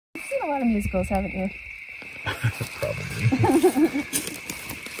a lot of musicals, haven't you? Probably.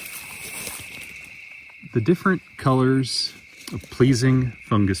 The different colors of pleasing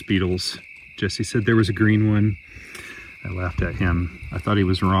fungus beetles. Jesse said there was a green one. I laughed at him. I thought he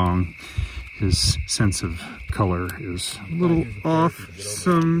was wrong. His sense of color is a little off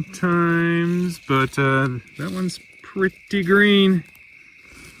sometimes, but that one's pretty green.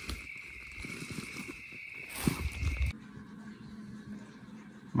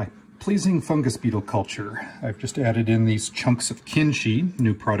 My pleasing fungus beetle culture. I've just added in these chunks of kinshi,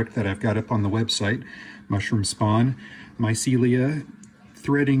 new product that I've got up on the website, mushroom spawn, mycelia,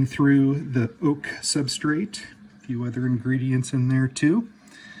 threading through the oak substrate, a few other ingredients in there too.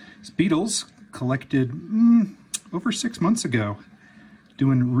 These beetles collected over 6 months ago,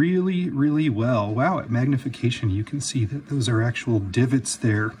 doing really, really well. Wow, at magnification you can see that those are actual divots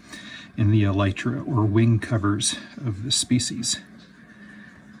there in the elytra or wing covers of the species.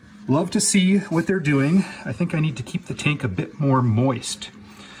 Love to see what they're doing. I think I need to keep the tank a bit more moist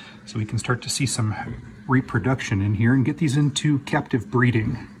so we can start to see some reproduction in here and get these into captive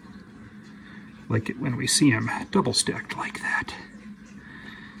breeding. Like it when we see them double stacked like that.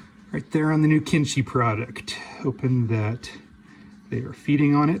 Right there on the new kinshi product. Hoping that they are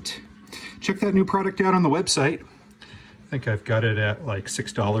feeding on it. Check that new product out on the website. I think I've got it at like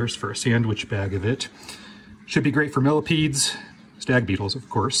 $6 for a sandwich bag of it. Should be great for millipedes, stag beetles of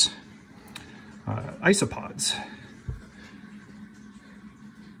course, isopods.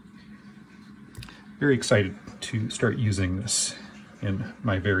 Very excited to start using this in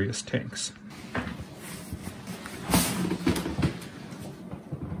my various tanks.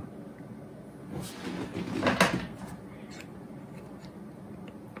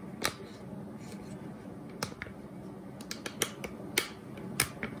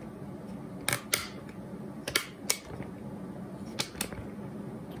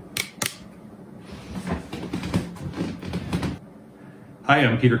 Hi,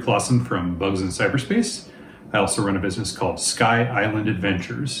 I'm Peter Clausen from Bugs in Cyberspace. I also run a business called Sky Island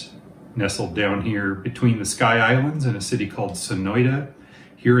Adventures, nestled down here between the Sky Islands in a city called Sonoyta,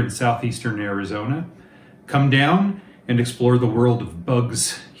 here in southeastern Arizona. Come down and explore the world of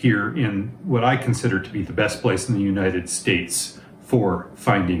bugs here in what I consider to be the best place in the United States for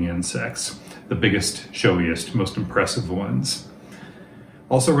finding insects, the biggest, showiest, most impressive ones.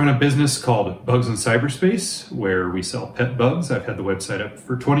 Also run a business called Bugs in Cyberspace, where we sell pet bugs. I've had the website up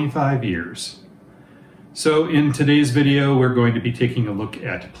for 25 years. So in today's video, we're going to be taking a look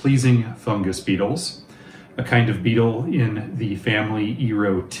at pleasing fungus beetles, a kind of beetle in the family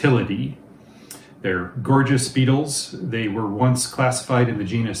Erotylidae. They're gorgeous beetles. They were once classified in the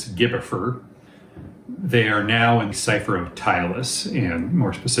genus Gibbifer. They are now in Cypherotylus, and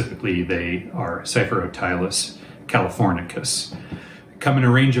more specifically, they are Cypherotylus californicus. Come in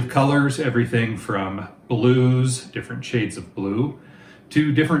a range of colors, everything from blues, different shades of blue,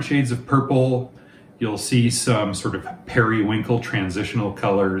 to different shades of purple. You'll see some sort of periwinkle transitional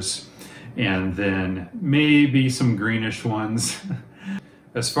colors, and then maybe some greenish ones.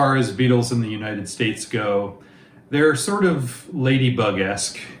 As far as beetles in the United States go, they're sort of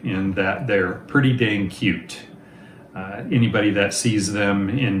ladybug-esque in that they're pretty dang cute. Anybody that sees them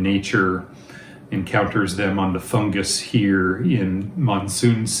in nature encounters them on the fungus here in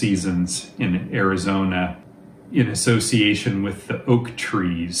monsoon seasons in Arizona in association with the oak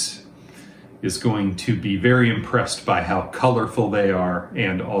trees is going to be very impressed by how colorful they are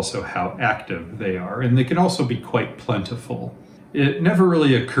and also how active they are. And they can also be quite plentiful. It never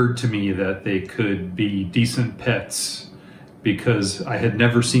really occurred to me that they could be decent pets because I had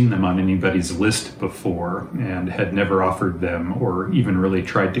never seen them on anybody's list before and had never offered them or even really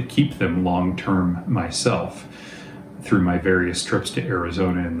tried to keep them long-term myself through my various trips to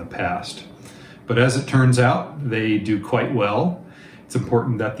Arizona in the past. But as it turns out, they do quite well. It's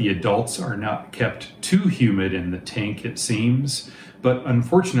important that the adults are not kept too humid in the tank, it seems, but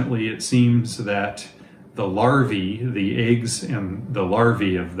unfortunately it seems that the larvae, the eggs and the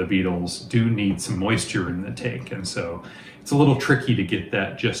larvae of the beetles do need some moisture in the tank, and so it's a little tricky to get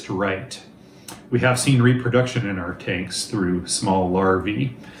that just right. We have seen reproduction in our tanks through small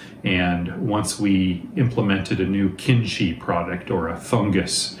larvae, and once we implemented a new kinshi product or a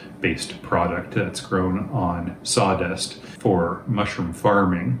fungus-based product that's grown on sawdust for mushroom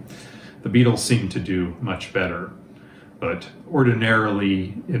farming, the beetles seem to do much better. But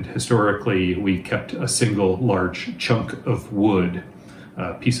ordinarily and historically, we kept a single large chunk of wood,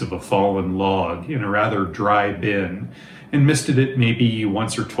 a piece of a fallen log, in a rather dry bin, and misted it maybe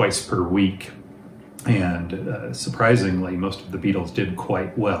once or twice per week. And surprisingly, most of the beetles did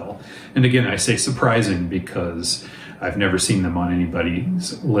quite well. And again, I say surprising because I've never seen them on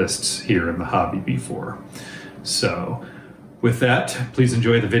anybody's lists here in the hobby before. So with that, please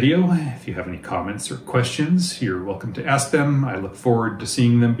enjoy the video. If you have any comments or questions, you're welcome to ask them. I look forward to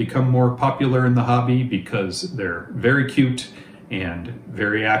seeing them become more popular in the hobby because they're very cute and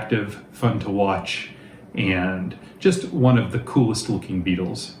very active, fun to watch, and just one of the coolest looking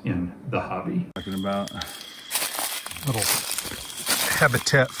beetles in the hobby. Talking about Little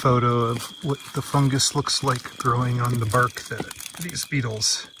habitat photo of what the fungus looks like growing on the bark that these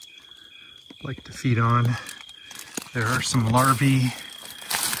beetles like to feed on. There are some larvae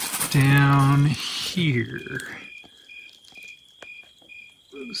down here.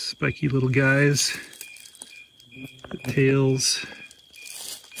 Those spiky little guys. The tails.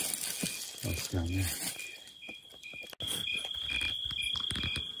 that's down there.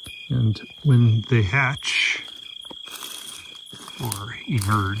 And when they hatch or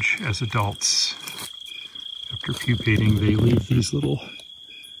emerge as adults, after pupating, they leave these little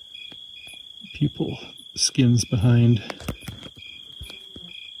pupal skins behind.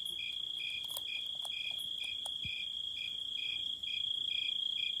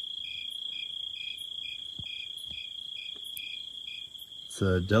 It's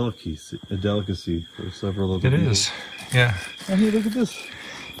a delicacy for several of the It people. is, yeah. Oh, here, look at this.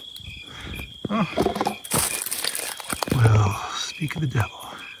 Oh. Well, speak of the devil.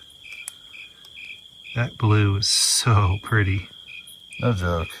 That blue is so pretty. No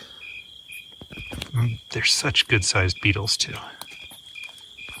joke. They're such good-sized beetles, too.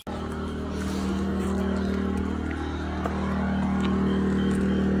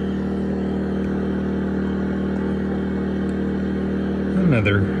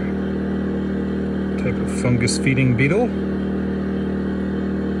 Another type of fungus-feeding beetle.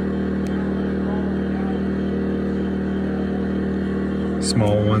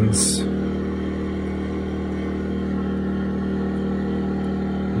 Small ones.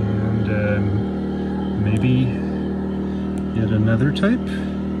 And maybe yet another type.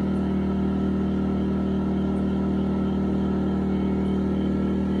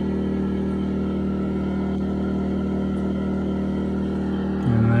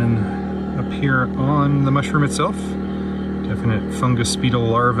 And then up here on the mushroom itself, definite fungus beetle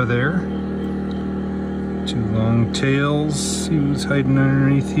larva there. Two long tails. See who's hiding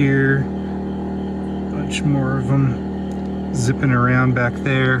underneath here. Bunch more of them zipping around back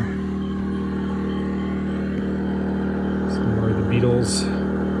there. Some more of the beetles,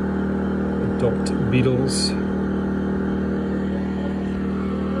 adult beetles.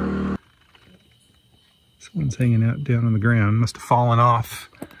 This one's hanging out down on the ground. Must have fallen off.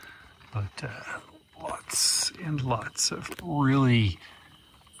 But lots and lots of really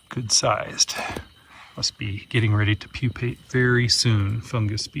good-sized. Must be getting ready to pupate very soon.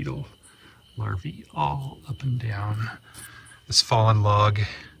 Fungus beetle larvae all up and down this fallen log.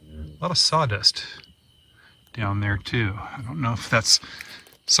 A lot of sawdust down there too. I don't know if that's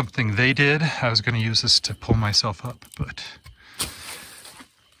something they did. I was going to use this to pull myself up, but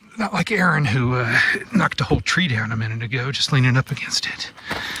not like Aaron, who knocked a whole tree down a minute ago just leaning up against it.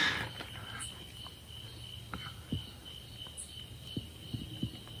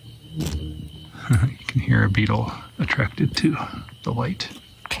 You can hear a beetle attracted to the light.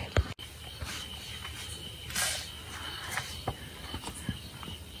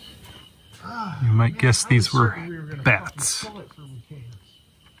 You might guess these were bats.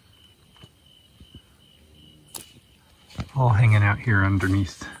 All hanging out here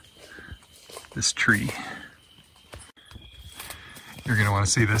underneath this tree. You're going to want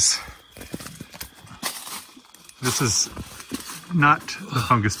to see this. This is not the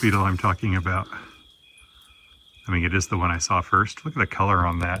fungus beetle I'm talking about. I mean, it is the one I saw first. Look at the color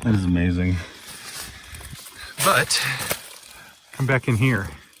on that. That is amazing. But, come back in here.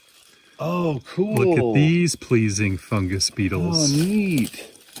 Oh, cool. Look at these pleasing fungus beetles. Oh, neat.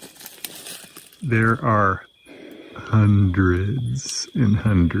 There are hundreds and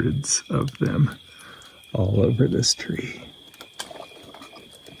hundreds of them all over this tree.